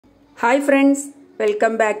Hi friends,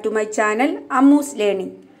 welcome back to my channel AmmusLearning.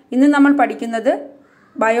 ഇന്ന് നമ്മൾ പഠിക്കുന്നത്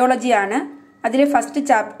ബയോളജി ആണ്. അതിലെ first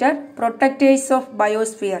chapter protectors of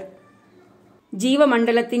biosphere.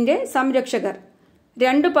 ജീവമണ്ഡലത്തിന്റെ സംരക്ഷകർ.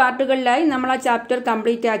 രണ്ട് പാർട്ടുകളിലായി നമ്മൾ ആ ചാപ്റ്റർ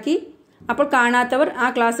കംപ്ലീറ്റ് ആക്കി. അപ്പോൾ കാണാത്തവർ ആ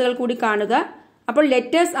ക്ലാസ്സുകൾ കൂടി കാണുക. അപ്പോൾ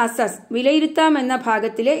ലെറ്റേഴ്സ് അസസ് വിലയിരുത്താം എന്ന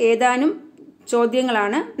ഭാഗത്തിലെ ഏതാനും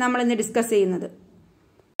ചോദ്യങ്ങളാണ് നമ്മൾ ഇന്ന് ഡിസ്കസ് ചെയ്യുന്നത്.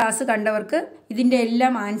 ക്ലാസ് കണ്ടവർക്ക് ഇതിന്റെ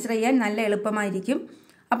എല്ലാം ആൻസർ ചെയ്യാൻ നല്ല എളുപ്പമായിരിക്കും.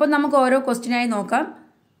 അപ്പോൾ നമുക്ക് ഓരോ ക്വസ്റ്റ്യനായി നോക്കാം.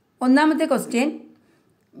 ഒന്നാമത്തെ question,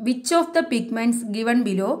 which of the pigments given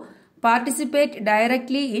below participate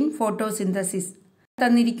directly in photosynthesis?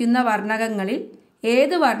 തന്നിരിക്കുന്ന വർണ്ണകങ്ങളിൽ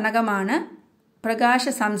ഏത് വർണ്ണകമാണ് പ്രകാശ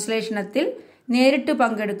സംശ്ലേഷണത്തിൽ നേരിട്ട്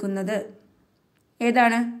പങ്കെടുക്കുന്നത്?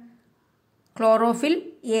 ഏതാണ്? ക്ലോറോഫിൽ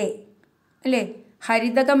എ അല്ലേ?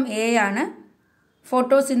 ഹരിതകം എ ആണ്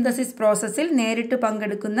ഫോട്ടോസിന്തസിസ് പ്രോസസ്സിൽ നേരിട്ട്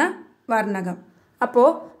പങ്കെടുക്കുന്ന വർണ്ണകം. അപ്പോൾ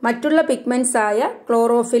മറ്റുള്ള പിഗ്മെന്റ്സ് ആയ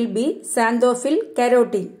ക്ലോറോഫിൽ ബി, സാന്തോഫിൽ,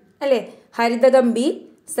 കരോട്ടിൻ അല്ലേ? ഹരിതകം ബി,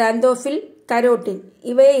 സാന്തോഫിൽ, കരോട്ടിൻ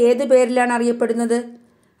ഇവയെ ഏത് പേരിലാണ് അറിയപ്പെടുന്നത്?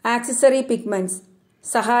 Accessory pigments,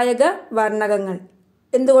 സഹായക വർണ്ണകങ്ങൾ.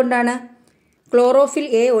 എന്തുകൊണ്ടാണ്? ക്ലോറോഫിൽ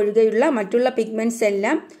എ ഒഴികെയുള്ള മറ്റുള്ള പിഗ്മെന്റ്സ്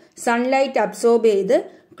എല്ലാം സൺലൈറ്റ് അബ്സോർബ് ചെയ്ത്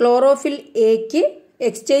ക്ലോറോഫിൽ എക്ക്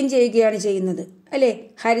എക്സ്ചേഞ്ച് ചെയ്യുകയാണ് ചെയ്യുന്നത് അല്ലേ?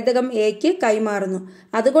 ഹരിതകം എക്ക് കൈമാറുന്നു.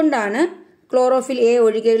 അതുകൊണ്ടാണ് ക്ലോറോഫിൽ എ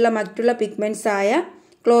ഒഴികെയുള്ള മറ്റുള്ള പിഗ്മെന്റ്സ് ആയ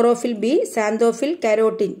ക്ലോറോഫിൽ ബി, സാന്തോഫിൽ,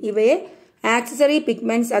 കരോട്ടിൻ ഇവയെ ആക്സസറി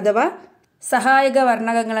പിഗ്മെന്റ്സ് അഥവാ സഹായക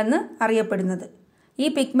വർണ്ണകങ്ങളെന്ന് അറിയപ്പെടുന്നത്. ഈ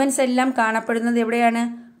പിഗ്മെന്റ്സ് എല്ലാം കാണപ്പെടുന്നത് എവിടെയാണ്?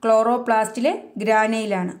 ക്ലോറോപ്ലാസ്റ്റിലെ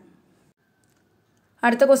ഗ്രാനയിലാണ്.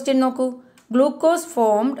 അടുത്ത ക്വസ്റ്റ്യൻ നോക്കൂ. Glucose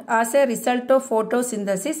formed as A result of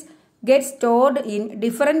photosynthesis gets stored in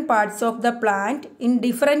different parts of the plant in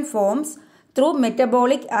different forms through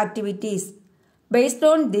metabolic activities. Based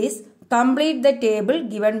on this, complete the table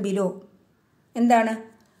given below. എന്താണ്?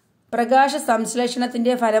 പ്രകാശ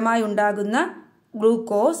സംശ്ലേഷണത്തിന്റെ ഫലമായി ഉണ്ടാകുന്ന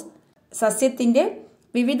glucose സസ്യത്തിന്റെ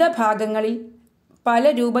വിവിധ ഭാഗങ്ങളിൽ പല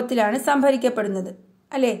രൂപത്തിലാണ് സംഭരിക്കപ്പെടുന്നത്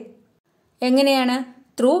അല്ലേ? എങ്ങനെയാണ്?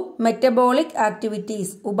 ത്രൂ മെറ്റബോളിക്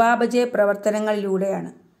ആക്ടിവിറ്റീസ്, ഉപാപചയ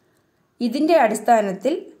പ്രവർത്തനങ്ങളിലൂടെയാണ്. ഇതിന്റെ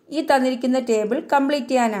അടിസ്ഥാനത്തിൽ ഈ തന്നിരിക്കുന്ന ടേബിൾ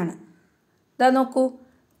കംപ്ലീറ്റ് ചെയ്യാനാണ്. ഇതാ നോക്കൂ.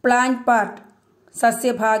 Plant part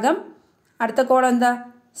സസ്യഭാഗം. അടുത്ത കോളം എന്താ?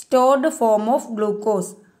 Stored form of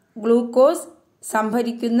glucose, glucose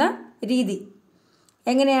സംഭരിക്കുന്ന രീതി.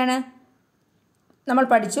 എങ്ങനെയാണ്? നമ്മൾ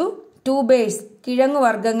പഠിച്ചു. ട്യൂബേഴ്സ്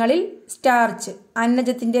കിഴങ്ങുവർഗ്ഗങ്ങളിൽ സ്റ്റാർച്ച്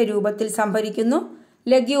അന്നജത്തിന്റെ രൂപത്തിൽ സംഭരിക്കുന്നു.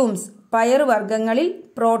 Legumes പയറുവർഗ്ഗങ്ങളിൽ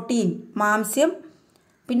protein മാംസ്യം.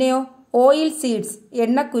 പിന്നെയോ ഓയിൽ സീഡ്സ്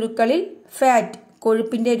എണ്ണക്കുരുക്കളിൽ ഫാറ്റ്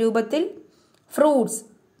കൊഴുപ്പിന്റെ രൂപത്തിൽ. ഫ്രൂട്ട്സ്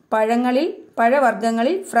പഴങ്ങളിൽ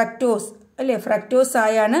പഴവർഗ്ഗങ്ങളിൽ ഫ്രക്ടോസ് അല്ലേ? ഫ്രക്ടോസ്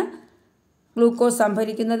ആയാണ് ഗ്ലൂക്കോസ്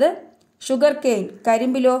സംഭരിക്കുന്നത്. Sugar cane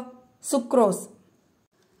കരിമ്പിലോ sucrose.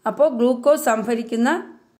 അപ്പോൾ ഗ്ലൂക്കോസ് സംഭരിക്കുന്ന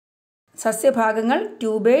സസ്യഭാഗങ്ങൾ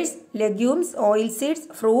tubers, legumes, oil seeds,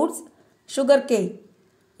 fruits, sugar cane.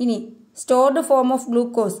 ഇനി സ്റ്റോർഡ് ഫോം ഓഫ്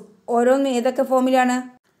ഗ്ലൂക്കോസ് ഓരോന്നും ഏതൊക്കെ ഫോമിലാണ്?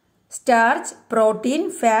 Starch, protein,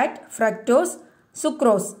 fat, fructose,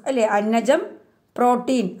 sucrose അല്ലേ? അന്നജം,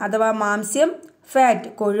 പ്രോട്ടീൻ അഥവാ മാംസ്യം, ഫാറ്റ്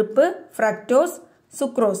കൊഴുപ്പ്, ഫ്രക്ടോസ്,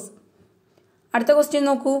 സുക്രോസ്. അടുത്ത ക്വസ്റ്റ്യൻ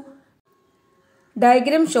നോക്കൂ.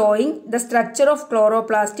 Diagram showing the structure of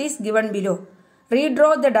chloroplast is given below. Redraw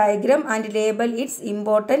the diagram and label it's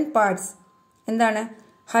important parts. എന്താണ്?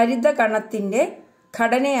 ഹരിത കണത്തിന്റെ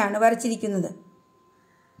ഘടനയാണ് വരച്ചിരിക്കുന്നത്.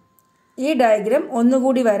 ഈ ഡയഗ്രം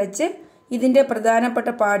ഒന്നുകൂടി വരച്ച് ഇതിന്റെ പ്രധാനപ്പെട്ട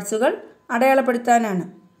പാർട്സുകൾ അടയാളപ്പെടുത്താനാണ്.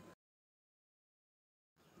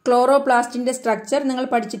 ക്ലോറോപ്ലാസ്റ്റിന്റെ സ്ട്രക്ചർ നിങ്ങൾ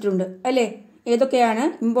പഠിച്ചിട്ടുണ്ട് അല്ലേ? ഏതൊക്കെയാണ്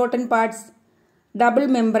ഇമ്പോർട്ടൻറ്റ് പാർട്സ്? Double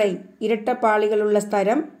membrane ഇരട്ടപ്പാളികളുള്ള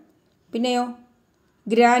സ്തരം. പിന്നെയോ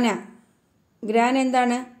ഗ്രാന. ഗ്രാന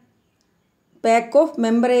എന്താണ്? പാക്ക് ഓഫ്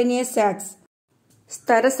മെംബ്രേനിയസ് സാക്സ്,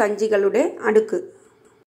 സ്തരസഞ്ചികളുടെ അടുക്ക്.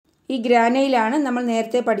 ഈ ഗ്രാനയിലാണ് നമ്മൾ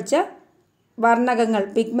നേരത്തെ പഠിച്ച വർണ്ണകങ്ങൾ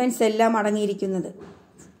പിഗ്മെന്റ്സ് എല്ലാം അടങ്ങിയിരിക്കുന്നത്.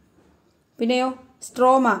 പിന്നെയോ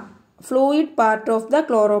stroma, fluid part of the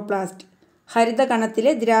chloroplast. ഹരിത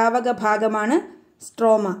കണത്തിലെ ദ്രാവക ഭാഗമാണ്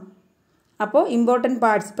സ്ട്രോമ. അപ്പോൾ ഇമ്പോർട്ടൻറ്റ്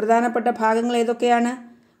പാർട്സ് പ്രധാനപ്പെട്ട ഭാഗങ്ങൾ ഏതൊക്കെയാണ്?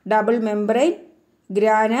 Double membrane,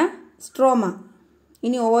 grana, stroma.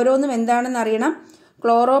 ഇനി ഓരോന്നും എന്താണെന്ന് അറിയണം.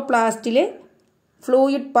 ക്ലോറോപ്ലാസ്റ്റിലെ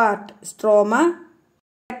fluid part stroma,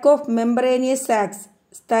 pack of membranous സാക്സ്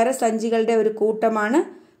സ്തരസഞ്ചികളുടെ ഒരു കൂട്ടമാണ്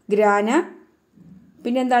ഗ്രാന.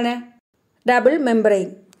 പിന്നെന്താണ്? ഡബിൾ മെംബ്രെയിൻ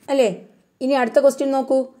അല്ലേ? ഇനി അടുത്ത ക്വസ്റ്റ്യൻ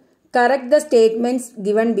നോക്കൂ. Correct the statements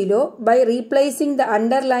given below by replacing the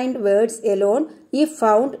underlined words alone if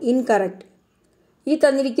found incorrect. ഈ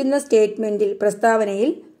തന്നിരിക്കുന്ന സ്റ്റേറ്റ്മെന്റിൽ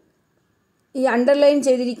പ്രസ്താവനയിൽ ഈ അണ്ടർലൈൻ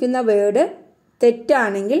ചെയ്തിരിക്കുന്ന വേർഡ്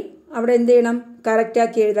തെറ്റാണെങ്കിൽ അവിടെ എന്ത് ചെയ്യണം?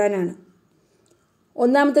 കറക്റ്റാക്കി എഴുതാനാണ്.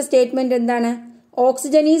 ഒന്നാമത്തെ സ്റ്റേറ്റ്മെന്റ് എന്താണ്?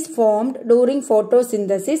 oxygen is formed during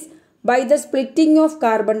photosynthesis by the splitting of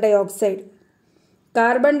carbon dioxide.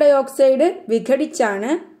 Carbon dioxide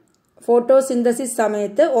വിഘടിച്ചാണ് photosynthesis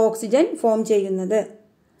സമയത്ത് ഓക്സിജൻ ഫോം ചെയ്യുന്നത്.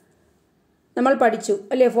 നമ്മൾ പഠിച്ചു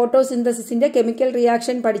അല്ലേ? ഫോട്ടോസിന്തസിസിന്റെ കെമിക്കൽ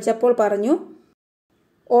റിയാക്ഷൻ പഠിച്ചപ്പോൾ പറഞ്ഞു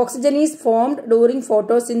oxygen is formed during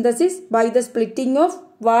photosynthesis by the splitting of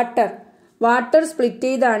water. Water split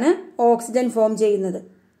ചെയ്താണ് oxygen form ചെയ്യുന്നത്.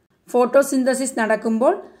 Photosynthesis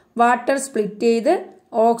നടക്കുമ്പോൾ വാട്ടർ സ്പ്ലിറ്റ് ചെയ്ത്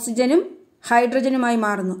ഓക്സിജനും ഹൈഡ്രജനുമായി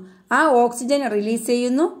മാറുന്നു. ആ ഓക്സിജൻ റിലീസ്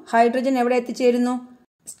ചെയ്യുന്നു. ഹൈഡ്രജൻ എവിടെ എത്തിച്ചേരുന്നു?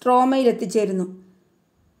 സ്ട്രോമയിൽ എത്തിച്ചേരുന്നു.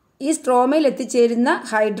 ഈ സ്ട്രോമയിൽ എത്തിച്ചേരുന്ന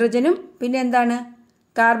ഹൈഡ്രജനും പിന്നെ എന്താണ്?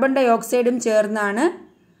 കാർബൺ ഡയോക്സൈഡും ചേർന്നാണ്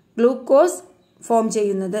ഗ്ലൂക്കോസ് ഫോം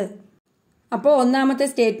ചെയ്യുന്നത്. അപ്പോൾ ഒന്നാമത്തെ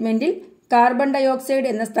സ്റ്റേറ്റ്മെന്റിൽ കാർബൺ ഡയോക്സൈഡ്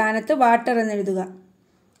എന്ന സ്ഥാനത്ത് വാട്ടർ എന്നെഴുതുക.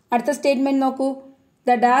 അടുത്ത സ്റ്റേറ്റ്മെന്റ് നോക്കൂ.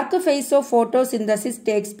 The dark face of photosynthesis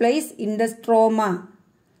takes place in the stroma.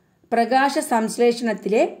 പ്രകാശ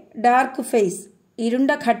സംശ്ലേഷണത്തിലെ ഡാർക്ക് ഫേസ്,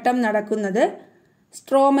 ഇരുണ്ട ഘട്ടം നടക്കുന്നത്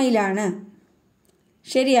സ്ട്രോമയിലാണ്.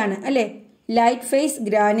 ശരിയാണ് അല്ലേ? Light face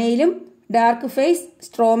ഗ്രാനയിലും dark face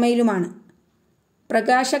സ്ട്രോമയിലുമാണ്.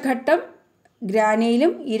 പ്രകാശഘട്ടം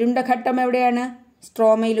ഗ്രാനയിലും ഇരുണ്ട ഘട്ടം എവിടെയാണ്?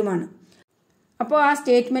 സ്ട്രോമയിലുമാണ്. അപ്പോൾ ആ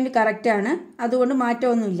സ്റ്റേറ്റ്മെന്റ് കറക്റ്റാണ്, അതുകൊണ്ട്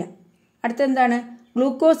മാറ്റമൊന്നുമില്ല. അടുത്തെന്താണ്?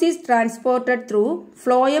 Glucose is transported through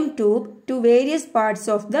phloem tube to various parts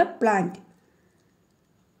of the plant.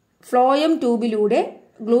 Phloem ട്യൂബിലൂടെ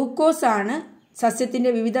glucose ആണ്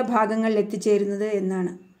സസ്യത്തിന്റെ വിവിധ ഭാഗങ്ങളിൽ എത്തിച്ചേരുന്നത്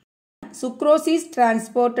എന്നാണ്. Sucrose is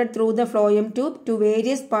transported through the phloem tube to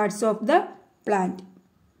various parts of the plant.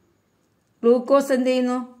 Glucose എന്ത്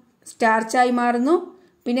ചെയ്യുന്നു? സ്റ്റാർച്ചായി മാറുന്നു.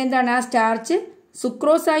 പിന്നെന്താണ്? ആ സ്റ്റാർച്ച്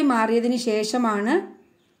സുക്രോസായി മാറിയതിന് ശേഷമാണ്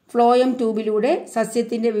ഫ്ലോയം ട്യൂബിലൂടെ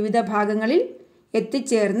സസ്യത്തിന്റെ വിവിധ ഭാഗങ്ങളിൽ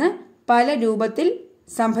എത്തിച്ചേർന്ന് പല രൂപത്തിൽ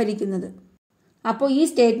സംഭരിക്കുന്നത്. അപ്പോൾ ഈ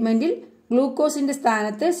സ്റ്റേറ്റ്മെന്റിൽ ഗ്ലൂക്കോസിന്റെ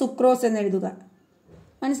സ്ഥാനത്ത് സുക്രോസ് എന്നെഴുതുക.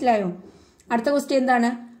 മനസ്സിലായോ? അടുത്ത ക്വസ്റ്റ്യൻ എന്താണ്?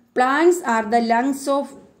 Plants are the lungs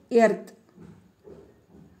of earth.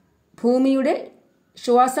 ഭൂമിയുടെ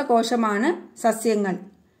ശ്വാസകോശമാണ് സസ്യങ്ങൾ.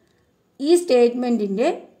 ഈ സ്റ്റേറ്റ്മെന്റിന്റെ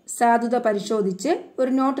സാധുത പരിശോധിച്ച്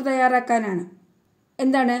ഒരു നോട്ട് തയ്യാറാക്കാനാണ്.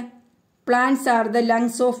 എന്താണ്? Plants are the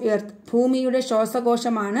lungs of earth. ഭൂമിയുടെ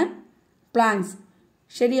ശ്വാസകോശമാണ് പ്ലാന്റ്സ്.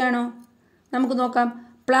 ശരിയാണോ? നമുക്ക് നോക്കാം.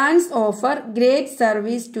 Plants offer great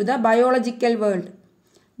service to the biological world.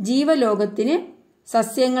 ജീവലോകത്തിന്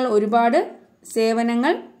സസ്യങ്ങൾ ഒരുപാട്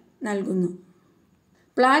സേവനങ്ങൾ നൽകുന്നു.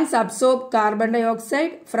 Plants absorb carbon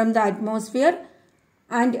dioxide from the atmosphere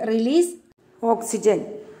and release oxygen.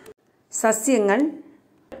 സസ്യങ്ങൾ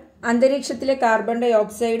അന്തരീക്ഷത്തിലെ കാർബൺ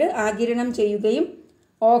ഡയോക്സൈഡ് ആഗിരണം ചെയ്യുകയും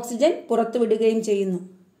ഓക്സിജൻ പുറത്തുവിടുകയും ചെയ്യുന്നു.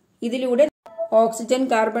 ഇതിലൂടെ ഓക്സിജൻ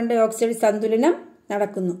കാർബൺ ഡയോക്സൈഡ് സന്തുലനം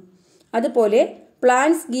നടക്കുന്നു. അതുപോലെ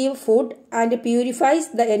plants give food and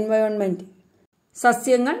purifies the environment.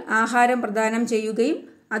 സസ്യങ്ങൾ ആഹാരം പ്രദാനം ചെയ്യുകയും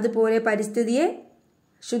അതുപോലെ പരിസ്ഥിതിയെ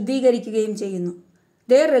ശുദ്ധീകരിക്കുകയും ചെയ്യുന്നു.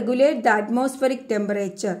 ദേ റെഗുലേറ്റ് ദ അറ്റ്മോസ്ഫറിക്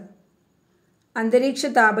ടെമ്പറേച്ചർ. അന്തരീക്ഷ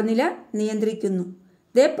താപനില നിയന്ത്രിക്കുന്നു.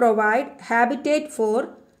 ദേ provide habitat four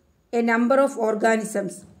A number of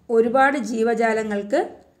organisms. ഒരുപാട് ജീവജാലങ്ങൾക്ക്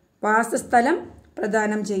വാസസ്ഥലം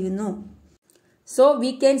പ്രദാനം ചെയ്യുന്നു. So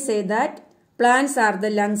we can say that plants are the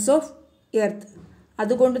lungs of earth.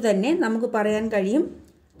 അതുകൊണ്ട് തന്നെ നമുക്ക് പറയാൻ കഴിയും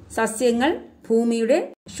സസ്യങ്ങൾ ഭൂമിയുടെ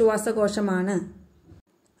ശ്വാസകോശമാണ്.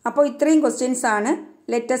 അപ്പോൾ ഇത്രയും ക്വസ്റ്റ്യൻസ് ആണ്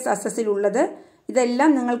ലെറ്റസ് അസസിലുള്ളത്.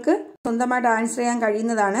 ഇതെല്ലാം നിങ്ങൾക്ക് സ്വന്തമായിട്ട് ആൻസർ ചെയ്യാൻ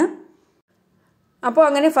കഴിയുന്നതാണ്. അപ്പോൾ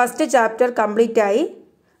അങ്ങനെ ഫസ്റ്റ് ചാപ്റ്റർ കംപ്ലീറ്റ് ആയി.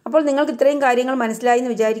 അപ്പോൾ നിങ്ങൾക്ക് ഇത്രയും കാര്യങ്ങൾ മനസ്സിലായി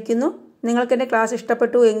എന്ന് വിചാരിക്കുന്നു. നിങ്ങൾക്ക് എൻ്റെ ക്ലാസ്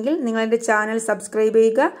ഇഷ്ടപ്പെട്ടു എങ്കിൽ നിങ്ങൾ എൻ്റെ ചാനൽ സബ്സ്ക്രൈബ്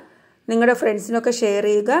ചെയ്യുക, നിങ്ങളുടെ ഫ്രണ്ട്സിനൊക്കെ ഷെയർ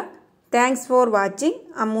ചെയ്യുക. Thanks for watching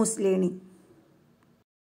Ammu's learning.